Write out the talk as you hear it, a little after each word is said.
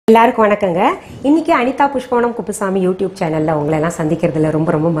எல்லாருக்கும் வணக்கங்க. இன்னைக்கு அனிதா புஷ்பவனம் குப்புசாமி யூடியூப் சேனல்ல உங்களை எல்லாம் சந்திக்கிறதுல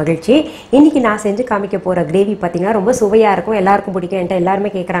ரொம்ப மகிழ்ச்சி. இன்னைக்கு நான் செஞ்சு காமிக்க போற கிரேவி பார்த்தீங்கன்னா ரொம்ப சுவையா இருக்கும், எல்லாருக்கும் பிடிக்கும். என்கிட்ட எல்லாருமே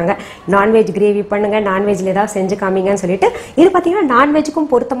கேட்குறாங்க நான்வெஜ் கிரேவி பண்ணுங்க, நான்வெஜ்ல ஏதாவது செஞ்சு காமிங்கன்னு சொல்லிட்டு. இது பார்த்தீங்கன்னா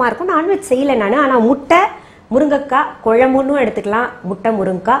நான்வெஜ்ஜுக்கும் பொருத்தமா இருக்கும். நான்வெஜ் செய்யலை நான், ஆனால் முட்டை முருங்கக்காய் குழம்புன்னு எடுத்துக்கலாம், முட்டை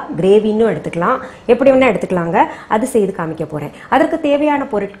முருங்கைக்காய் கிரேவின்னு எடுத்துக்கலாம், எப்படி வேணா எடுத்துக்கலாங்க. அது செய்து காமிக்க போறேன். அதற்கு தேவையான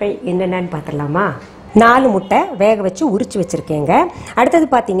பொருட்கள் என்னென்னு பார்த்துடலாமா? 4 முட்டை வேக வச்சு உரிச்சு வச்சிருக்கேங்க. அடுத்தது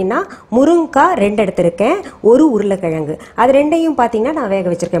பார்த்தீங்கன்னா முருங்கைக்காய் 2 எடுத்திருக்கேன், 1 உருளைக்கிழங்கு, அது ரெண்டையும் பார்த்தீங்கன்னா நான் வேக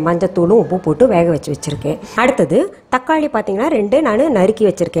வச்சிருக்கேன், மஞ்சத்தூளும் உப்பு போட்டு வேக வச்சிருக்கேன். அடுத்தது தக்காளி பார்த்தீங்கன்னா 2 நான் நறுக்கி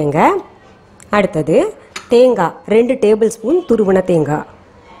வச்சிருக்கேங்க. அடுத்தது தேங்காய் 2 டேபிள் ஸ்பூன் துருவன தேங்காய்.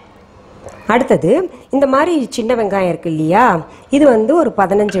 அடுத்தது இந்த மாதிரி சின்ன வெங்காயம் இருக்கு இல்லையா, இது வந்து ஒரு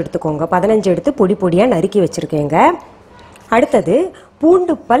 15 எடுத்துக்கோங்க. 15 எடுத்து பொடி பொடியாக நறுக்கி வச்சுருக்கேங்க. அடுத்தது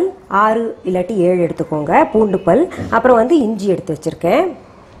பூண்டு பல் 6 இல்லாட்டி 7 எடுத்துக்கோங்க, பூண்டு பல். அப்புறம் வந்து இஞ்சி எடுத்து வச்சுருக்கேன்.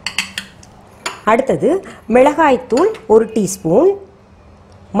 அடுத்தது மிளகாய்த்தூள் 1 டீஸ்பூன்,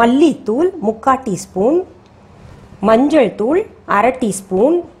 மல்லித்தூள் 3/4 டீஸ்பூன், மஞ்சள் தூள் 1/2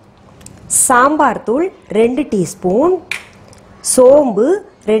 டீஸ்பூன், சாம்பார் தூள் 2 டீஸ்பூன், சோம்பு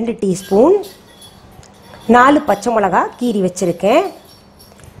 2 டீஸ்பூன், 4 பச்சை மிளகா கீரி வச்சுருக்கேன்,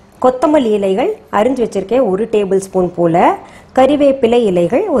 கொத்தமல்லி இலைகள் அரிஞ்சு வச்சுருக்கேன் 1 டேபிள் ஸ்பூன் போல், கறிவேப்பிலை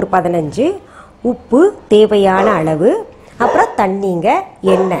இலைகள் ஒரு 15, உப்பு தேவையான அளவு, அப்புறம் தண்ணிங்க,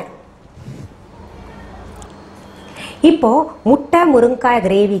 எண்ணெய். இப்போ முட்டை முருங்கைக்காய்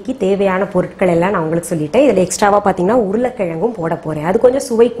கிரேவிக்கு தேவையான பொருட்கள் எல்லாம் நான் உங்களுக்கு சொல்லிட்டேன். இதில் எக்ஸ்ட்ராவாக பார்த்தீங்கன்னா உருளைக்கிழங்கும் போட போகிறேன், அது கொஞ்சம்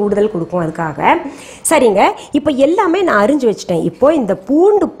சுவை கூடுதல் கொடுக்கும் அதுக்காக. சரிங்க, இப்போ எல்லாமே நான் அரிஞ்சு வச்சுட்டேன். இப்போ இந்த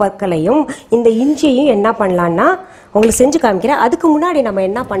பூண்டு பற்களையும் இந்த இஞ்சியையும் என்ன பண்ணலான்னா உங்களுக்கு செஞ்சு காமிக்கிறேன். அதுக்கு முன்னாடி நம்ம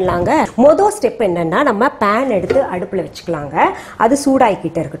என்ன பண்ணலாங்க, மொதல் ஸ்டெப் என்னன்னா நம்ம பேன் எடுத்து அடுப்பில் வச்சுக்கலாங்க, அது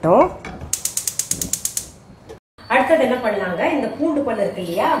சூடாக்கிட்டு இருக்கட்டும். அடுத்தது என்ன பண்ணலாங்க, இந்த பூண்டு பல் இருக்கு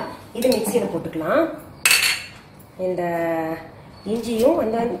இல்லையா, இது மிக்சியில் போட்டுக்கலாம். இந்த இஞ்சியும்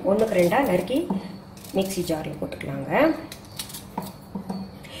வந்து 1க்கு 2 நறுக்கி மிக்சி ஜாரில் போட்டுக்கலாங்க.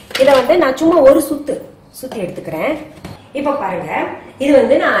 இதை வந்து நான் சும்மா ஒரு சுத்தி எடுத்துக்கிறேன். இப்போ பாருங்க, இது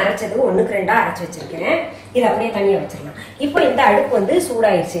வந்து நான் அரைச்சது 1க்கு 2 அரைச்சி வச்சிருக்கேன். இது அப்படியே தனியா வச்சிடலாம். இப்போ இந்த அடுப்பு வந்து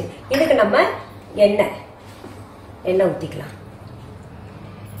சூடாயிடுச்சு. இதுக்கு நம்ம எண்ணெய் ஊற்றிக்கலாம்.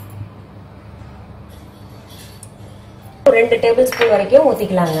 2 டேபிள் ஸ்பூன் வரைக்கும்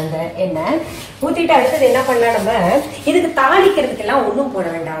ஊற்றிக்கலாங்க அந்த எண்ணெய். ஊற்றிட்டு அடுத்தது என்ன பண்ணலாம், நம்ம இதுக்கு தாளிக்கிறதுக்கெல்லாம் ஒன்றும் போட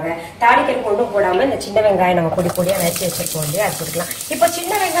வேண்டாங்க. தாளிக்கிறதுக்கு ஒன்றும் போடாமல் இந்த சின்ன வெங்காயம் நம்ம பொடி பொடியாக நச்சு வச்சிருக்கோம் இல்லையா, அது போட்டுக்கலாம். இப்போ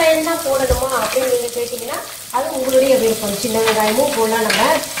சின்ன வெங்காயம் தான் போடணுமா அப்படின்னு நீங்கள் கேட்டிங்கன்னா அது உங்களுடைய விருப்பம். சின்ன வெங்காயமும் போடலாம், நம்ம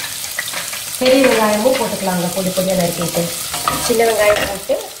பெரிய வெங்காயமும் போட்டுக்கலாங்க. பொடி பொடியாக நறுக்கிட்டு சின்ன வெங்காயம்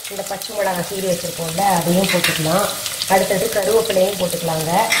போட்டு இந்த பச்சை மிளகாய் கீரி வச்சுருக்கோம்ல அதையும் போட்டுக்கலாம். அடுத்தது கருவேப்பிலையும்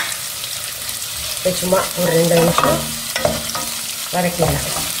போட்டுக்கலாங்க. சும்மா ஒரு 2 நிமிஷம் வதக்கலாம்.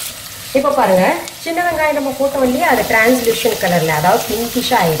 இப்போ பாருங்க, சின்ன வெங்காயம் நம்ம போட்டோம் இல்லையா, அது டிரான்ஸ்லூஷன் கலர்ல, அதாவது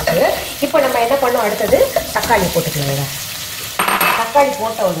பிங்கிஷா ஆயிடுச்சு. இப்போ நம்ம என்ன பண்ணோம், அடுத்தது தக்காளி போட்டுக்கலாங்க. தக்காளி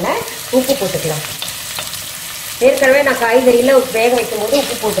போட்ட உடனே உப்பு போட்டுக்கலாம். ஏற்கனவே நான் காய்கறியில வேக வைக்கும் போது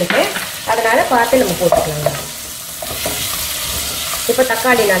உப்பு போட்டிருக்கேன், அதனால பார்த்து நம்ம போட்டுக்கலாங்க. இப்போ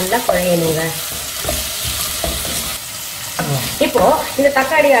தக்காளி நல்லா குழையணுங்க. இப்போ இந்த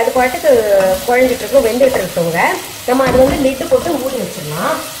தக்காளி அது பாட்டுக்கு குழஞ்சிட்டு இருக்கும், வெந்துட்டு இருக்கோங்க. நம்ம அது வந்து லிட்டு போட்டு மூடி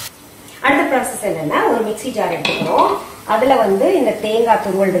வச்சிடலாம். அடுத்த ப்ராசஸ் என்னன்னா, ஒரு மிக்சி ஜார் எடுத்துக்கிறோம். அதுல வந்து இந்த தேங்காய்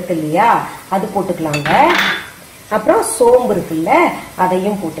துருவல் இருக்கு இல்லையா, அது போட்டுக்கலாங்க. அப்புறம் சோம்பு இருக்குல்ல,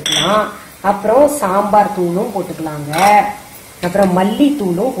 அதையும் போட்டுக்கலாம். அப்புறம் சாம்பார் தூளும் போட்டுக்கலாங்க. அப்புறம் மல்லி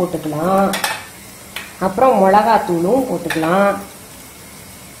தூளும் போட்டுக்கலாம். அப்புறம் மிளகா தூளும் போட்டுக்கலாம்.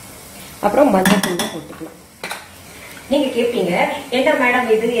 அப்புறம் மஞ்சள் தூளும் போட்டுக்கலாம். நீங்க கேட்பீங்க, என்ன மேடம்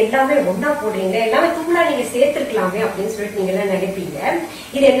இது எல்லாமே ஒன்னா போடுறீங்க, எல்லாமே தூளா நீங்க சேர்த்துருக்கலாமே அப்படின்னு சொல்லிட்டு நீங்க எல்லாம் நினைப்பீங்க.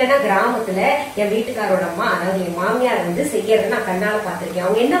 இது என்னன்னா, கிராமத்துல என் வீட்டுக்காரோட அம்மா, அதாவது என் மாமியார் வந்து செய்யறத நான் கண்ணால பாத்திருக்கேன்.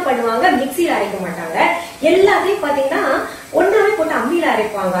 அவங்க என்ன பண்ணுவாங்க, மிக்சியில அரைக்க மாட்டாங்க, எல்லாத்தையும் பாத்தீங்கன்னா ஒன்னாவே போட்டு அம்மியில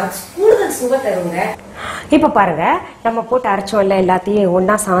அரைப்பாங்க. கூடுதல் சுவை தருங்க. இப்ப பாருங்க, நம்ம போட்டு அரைச்சோம் இல்ல, எல்லாத்தையும்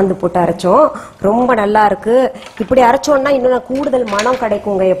ஒன்னா சாந்து போட்டு அரைச்சோம், ரொம்ப நல்லா இருக்கு. இப்படி அரைச்சோம்னா இன்னும் கூடுதல் மனம்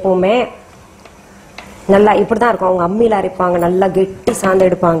கிடைக்குங்க. எப்பவுமே நல்லா இப்படிதான் இருக்கும். அவங்க அம்மியில அரைப்பாங்க, நல்லா கெட்டி சாந்து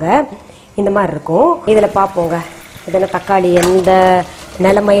எடுப்பாங்க, இந்த மாதிரி இருக்கும். இதுல பாப்போங்க, இதெல்லாம் தக்காளி எந்த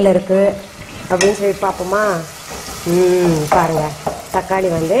நிலைமையில இருக்கு அப்படின்னு சொல்லி பாப்போமா. பாருங்க, தக்காளி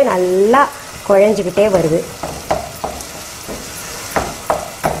வந்து நல்லா குழஞ்சுக்கிட்டே வருது.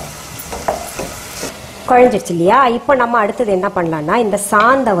 குழஞ்சிருச்சு இல்லையா. இப்போ நம்ம அடுத்தது என்ன பண்ணலாம்னா, இந்த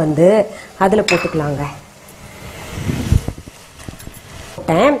சாந்தை வந்து அதுல போட்டுக்கலாங்க.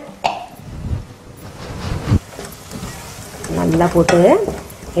 நல்லா போட்டு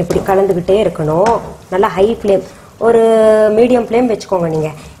இப்படி கலந்துக்கிட்டே இருக்கணும். நல்லா ஹை ஃப்ளேம், ஒரு மீடியம் ஃப்ளேம் வச்சுக்கோங்க.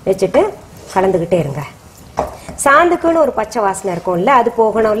 நீங்கள் வச்சுட்டு கலந்துக்கிட்டே இருங்க. சாந்துக்குன்னு ஒரு பச்சை வாசனை இருக்கும்ல, அது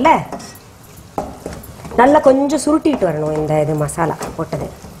போகணும்ல. நல்லா கொஞ்சம் சுருட்டிட்டு வரணும் இந்த இது மசாலா போட்டது.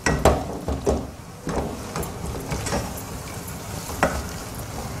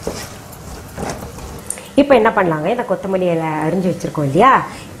 இப்போ என்ன பண்ணலாங்க, இந்த கொத்தமல்லி இலை அரிஞ்சு வச்சிருக்கோம் இல்லையா,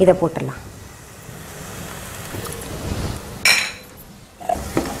 இதை போட்டுடலாம்.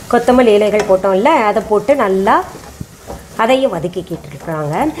 கொத்தமல்லி இலைகள் போட்டோம்ல, அதை போட்டு நல்லா அதையும் வதக்கிக்கிட்டு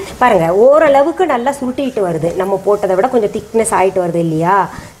இருக்காங்க. பாருங்க, ஓரளவுக்கு நல்லா சுருட்டிக்கிட்டு வருது. நம்ம போட்டதை விட கொஞ்சம் திக்னஸ் ஆகிட்டு வருது இல்லையா,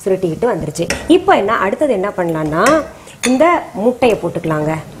 சுருட்டிக்கிட்டு வந்துருச்சு. இப்போ என்ன அடுத்தது என்ன பண்ணலான்னா, இந்த முட்டையை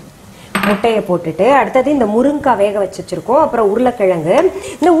போட்டுக்கலாங்க. முட்டையை போட்டுட்டு அடுத்தது இந்த முருங்கைக்காய் வேக வச்சிருக்கோம். அப்புறம் உருளைக்கிழங்கு.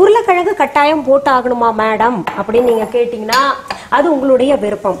 இந்த உருளைக்கிழங்கு கட்டாயம் போட்டு ஆகணுமா மேடம் அப்படின்னு நீங்கள் கேட்டிங்கன்னா அது உங்களுடைய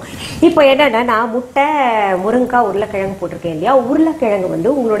விருப்பம். இப்போ என்னென்னா, நான் முட்டை, முருங்கைக்காய், உருளைக்கிழங்கு போட்டிருக்கேன் இல்லையா, உருளைக்கிழங்கு வந்து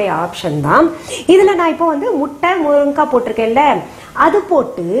உங்களுடைய ஆப்ஷன் தான். இதில் நான் இப்போ வந்து முட்டை, முருங்கைக்காய் போட்டிருக்கேன்ல, அது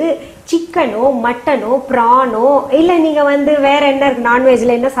போட்டு சிக்கனோ மட்டனோ ப்ரானோ இல்லை நீங்கள் வந்து வேற என்ன இருக்கு,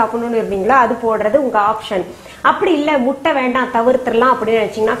 நான்வெஜ்ல என்ன சாப்பிடணும்னு இருந்தீங்களோ அது போடுறது உங்கள் ஆப்ஷன். அப்படி இல்லை முட்டை வேண்டாம் தவிர்த்துடலாம் அப்படின்னு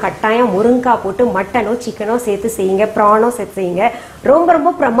நினச்சிங்கன்னா கட்டாயம் முருங்கைக்காய் போட்டு மட்டனோ சிக்கனோ சேர்த்து செய்யுங்க, ப்ரானோ சேர்த்து செய்யுங்க. ரொம்ப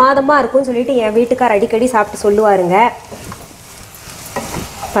ரொம்ப பிரமாதமாக இருக்கும்னு சொல்லிட்டு என் வீட்டுக்கார் அடிக்கடி சாப்பிட்டு சொல்லுவாருங்க.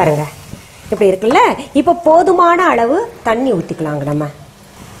 பாருங்க இப்படி இருக்குல்ல. இப்போ போதுமான அளவு தண்ணி ஊற்றிக்கலாங்க. நம்ம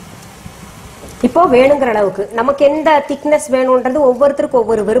இப்போ வேணுங்கிற அளவுக்கு நமக்கு எந்த திக்னஸ் வேணுன்றது ஒவ்வொருத்தருக்கும்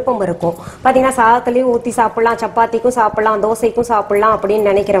ஒவ்வொரு விருப்பம் இருக்கும். பார்த்தீங்கன்னா சாதத்துலையும் ஊற்றி சாப்பிடலாம், சப்பாத்திக்கும் சாப்பிடலாம், தோசைக்கும் சாப்பிடலாம்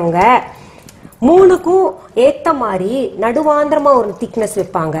அப்படின்னு நினைக்கிறவங்க மூணுக்கும் ஏற்ற மாதிரி நடுவாந்திரமா ஒரு திக்னஸ்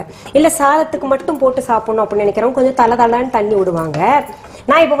வைப்பாங்க. இல்லை சாதத்துக்கு மட்டும் போட்டு சாப்பிடணும் அப்படின்னு நினைக்கிறவங்க கொஞ்சம் தளன்னு தண்ணி விடுவாங்க.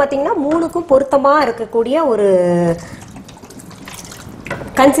 நான் இப்போ பார்த்தீங்கன்னா மூணுக்கும் பொருத்தமாக இருக்கக்கூடிய ஒரு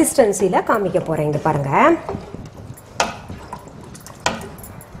கன்சிஸ்டன்சியில் காமிக்க போகிறேன். இங்கே பாருங்க,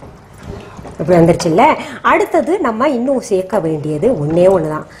 இப்படி வந்துருச்சு இல்லை. அடுத்தது நம்ம இன்னும் சேர்க்க வேண்டியது ஒன்னே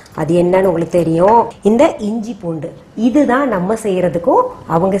ஒன்று தான். அது என்னன்னு உங்களுக்கு தெரியும், இந்த இஞ்சி பூண்டு. இதுதான் நம்ம செய்யறதுக்கும்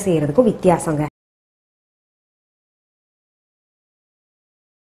அவங்க செய்யறதுக்கும் வித்தியாசங்க.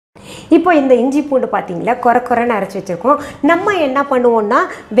 இப்போ இந்த இஞ்சி பூண்டு பார்த்தீங்களா குறைன்னு அரைச்சி வச்சிருக்கோம். நம்ம என்ன பண்ணுவோம்னா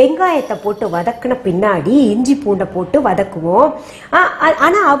வெங்காயத்தை போட்டு வதக்கின பின்னாடி இஞ்சி பூண்டை போட்டு வதக்குவோம்.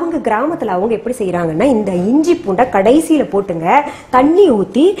 ஆனால் அவங்க கிராமத்தில் அவங்க எப்படி செய்கிறாங்கன்னா, இந்த இஞ்சி பூண்டை கடைசியில் போட்டுங்க தண்ணி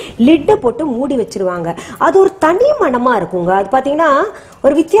ஊற்றி லிட்டை போட்டு மூடி வச்சிருவாங்க. அது ஒரு தனி மனமாக இருக்குங்க. அது பார்த்தீங்கன்னா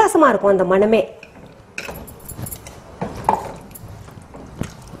ஒரு வித்தியாசமாக இருக்கும் அந்த மனமே.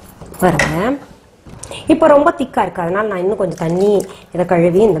 பாருங்க இப்போ ரொம்ப திக்காக இருக்குது, அதனால் நான் இன்னும் கொஞ்சம் தண்ணி இதை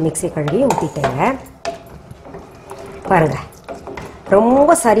கழுவி இந்த மிக்ஸி கழுவி ஊற்றிட்டேங்க. பாருங்கள்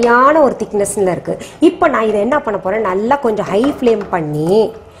ரொம்ப சரியான ஒரு திக்னஸ்ல இருக்குது. இப்போ நான் இதை என்ன பண்ண போகிறேன், நல்லா கொஞ்சம் ஹை ஃப்ளேம் பண்ணி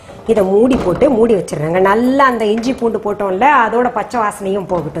இதை மூடி போட்டு மூடி வச்சிடுறேங்க. நல்லா அந்த இஞ்சி பூண்டு போட்டோம்ல அதோட பச்சை வாசனையும்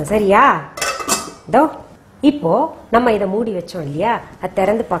போகட்டும். சரியா? இதோ இப்போது நம்ம இதை மூடி வச்சோம் இல்லையா, அது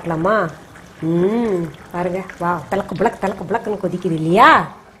திறந்து பார்க்கலாமா? பாருங்க, வா தலக்கு புளக்குன்னு கொதிக்குது இல்லையா.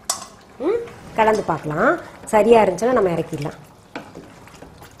 கலந்து பார்க்கலாம். சரியா இருந்துச்சுன்னா நம்ம இறக்கிடலாம்.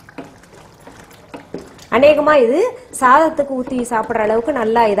 அநேகமாக இது சாதத்துக்கு ஊற்றி சாப்பிட்ற அளவுக்கு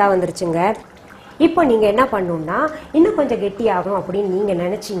நல்லா இதாக வந்துருச்சுங்க. இப்போ நீங்கள் என்ன பண்ணணும்னா இன்னும் கொஞ்சம் கெட்டியாகணும் அப்படின்னு நீங்கள்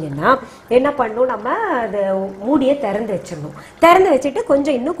நினச்சிங்கன்னா என்ன பண்ணணும், நம்ம அது மூடியை திறந்து வச்சிடணும். திறந்து வச்சுட்டு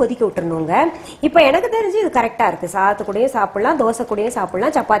கொஞ்சம் இன்னும் கொதிக்க விட்டுறணுங்க. இப்போ எனக்கு தெரிஞ்சு இது கரெக்டாக இருக்குது. சாதத்துக்கூடையும் சாப்பிட்லாம், தோசை கூடயும்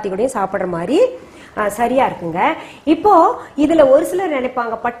சாப்பிட்லாம், சப்பாத்தி கூடயும் சாப்பிட்ற மாதிரி சரியா இருக்குங்க. இப்போ இதுல ஒரு சிலர்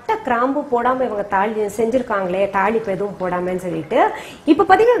நினைப்பாங்க பட்டை கிராம்பு போடாம இவங்க தாளி செஞ்சிருக்காங்களே, தாளிப்பு எதுவும் போடாமன்னு சொல்லிட்டு. இப்ப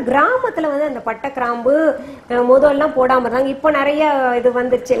பாத்தீங்கன்னா கிராமத்துல வந்து அந்த பட்டை கிராம்பு முதல்லாம் போடாம இருந்தாங்க. இப்போ நிறைய இது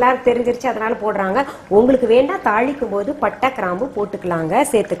வந்துருச்சு, எல்லாரும் தெரிஞ்சிருச்சு, அதனால போடுறாங்க. உங்களுக்கு வேண்டா தாளிக்கும் போது பட்டை கிராம்பு போட்டுக்கலாங்க,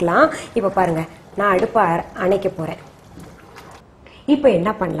 சேர்த்துக்கலாம். இப்ப பாருங்க, நான் அடுப்பை அணைக்க போறேன். இப்போ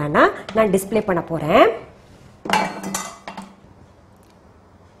என்ன பண்ணலாம்னா நான் டிஸ்பிளே பண்ண போறேன்.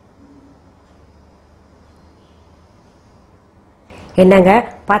 என்னங்க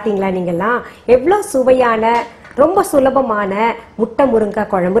பாத்தீங்களா, நீங்கெல்லாம் எவ்வளோ சுவையான ரொம்ப சுலபமான முட்டை முருங்கைக்காய்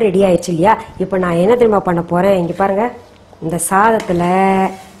குழம்பு ரெடி ஆயிடுச்சு இல்லையா. இப்போ நான் என்ன தெரியுமா பண்ண போறேன், இங்க பாருங்க, இந்த சாதத்துல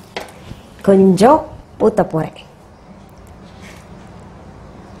கொஞ்சம் ஊத்த போறேன்.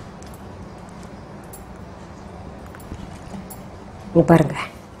 இங்க பாருங்க,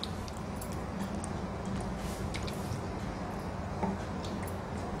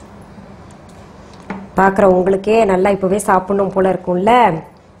 பார்க்குற உங்களுக்கே நல்லா இப்போவே சாப்பிடணும் போல இருக்கும்ல.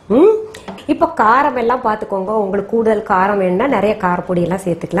 இப்போ காரம் எல்லாம் பார்த்துக்கோங்க. உங்களுக்கு கூடுதல் காரம் வேணும்னா நிறைய காரப்பொடி எல்லாம்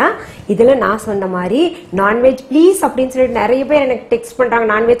சேர்த்துக்கலாம். இதில் நான் சொன்ன மாதிரி நான்வெஜ் ப்ளீஸ் அப்படின்னு சொல்லிட்டு நிறைய பேர் எனக்கு டெக்ஸ்ட் பண்ணுறாங்க,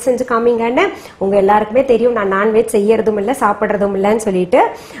 நான்வெஜ் செஞ்சு காமிங்கன்னு. உங்கள் எல்லாருக்குமே தெரியும் நான் நான்வெஜ் செய்யறதும் இல்லை சாப்பிட்றதும் இல்லைன்னு சொல்லிட்டு.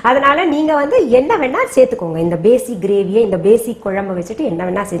 அதனால நீங்கள் வந்து என்ன வேணால் சேர்த்துக்கோங்க. இந்த பேசிக் கிரேவியை, இந்த பேசிக் குழம்பை வச்சுட்டு என்ன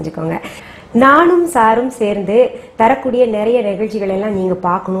வேணால் செஞ்சுக்கோங்க. நானும் சாரும் சேர்ந்து தரக்கூடிய நிறைய நிகழ்ச்சிகள் எல்லாம் நீங்க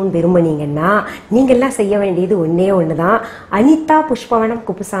பார்க்கணும்னு விரும்புனீங்கன்னா நீங்க எல்லாம் செய்ய வேண்டியது ஒன்னே ஒண்ணுதான். அனிதா புஷ்பவனம்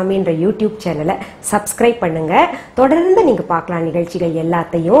குப்புசாமி என்ற யூடியூப் சேனலை சப்ஸ்கிரைப் பண்ணுங்க. தொடர்ந்து நீங்க பார்க்கலாம் நிகழ்ச்சிகள்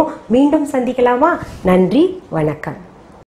எல்லாத்தையும். மீண்டும் சந்திக்கலாமா? நன்றி, வணக்கம்.